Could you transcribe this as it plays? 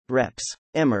Reps.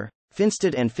 Emmer,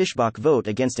 Finstad and Fischbach vote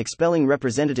against expelling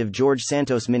Representative George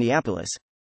Santos Minneapolis.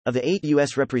 Of the 8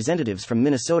 U.S. representatives from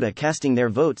Minnesota casting their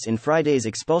votes in Friday's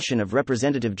expulsion of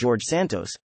Representative George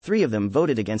Santos, 3 of them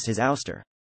voted against his ouster.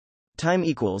 Time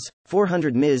equals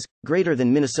 400 Ms. Greater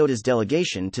than Minnesota's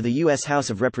delegation to the U.S. House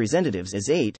of Representatives is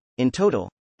 8, in total,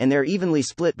 and they're evenly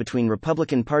split between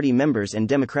Republican Party members and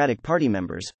Democratic Party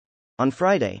members. On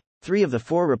Friday, 3 of the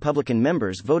 4 Republican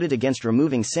members voted against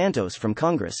removing Santos from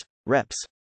Congress. Reps.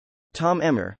 Tom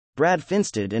Emmer, Brad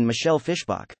Finstad and Michelle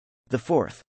Fischbach. The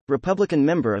 4th Republican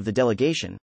member of the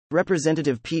delegation,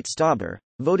 Representative Pete Stauber,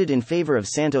 voted in favor of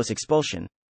Santos' expulsion.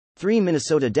 3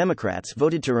 Minnesota Democrats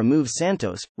voted to remove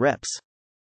Santos. Reps.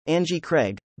 Angie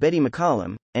Craig, Betty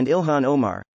McCollum, and Ilhan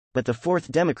Omar, but the 4th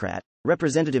Democrat,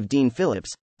 Representative Dean Phillips,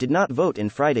 did not vote in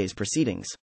Friday's proceedings.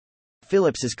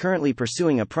 Phillips is currently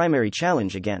pursuing a primary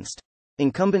challenge against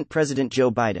incumbent President Joe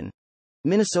Biden.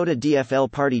 Minnesota DFL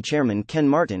Party Chairman Ken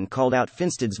Martin called out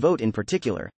Finstad's vote in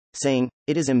particular, saying,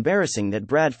 "It is embarrassing that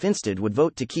Brad Finstad would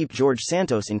vote to keep George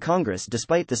Santos in Congress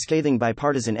despite the scathing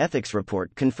bipartisan ethics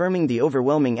report confirming the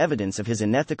overwhelming evidence of his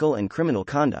unethical and criminal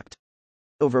conduct."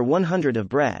 Over 100 of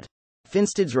Brad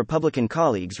Finstad's Republican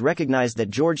colleagues recognized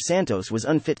that George Santos was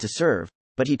unfit to serve,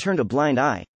 but he turned a blind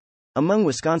eye. Among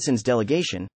Wisconsin's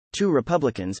delegation, 2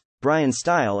 Republicans, Brian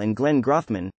Stile and Glenn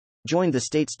Grothman, joined the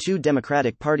state's 2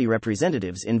 Democratic Party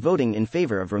representatives in voting in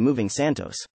favor of removing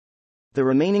Santos. The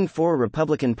remaining 4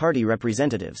 Republican Party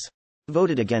representatives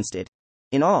voted against it.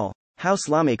 In all, House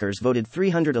lawmakers voted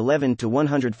 311 to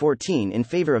 114 in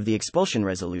favor of the expulsion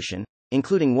resolution,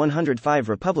 including 105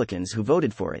 Republicans who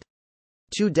voted for it.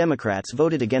 2 Democrats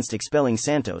voted against expelling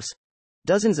Santos.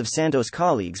 Dozens of Santos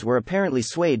colleagues were apparently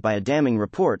swayed by a damning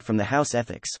report from the House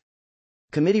Ethics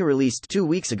Committee released 2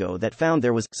 weeks ago that found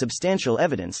there was substantial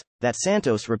evidence that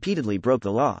Santos repeatedly broke the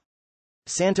law.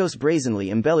 Santos brazenly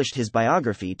embellished his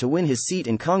biography to win his seat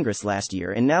in Congress last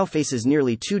year and now faces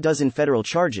nearly 24 federal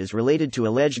charges related to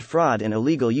alleged fraud and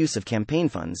illegal use of campaign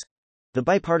funds. The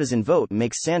bipartisan vote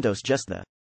makes Santos just the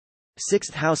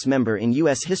 6th House member in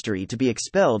U.S. history to be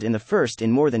expelled in the first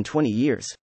in more than 20 years.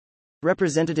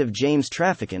 Representative James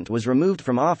Traficant was removed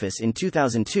from office in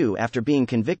 2002 after being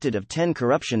convicted of 10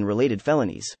 corruption-related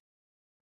felonies.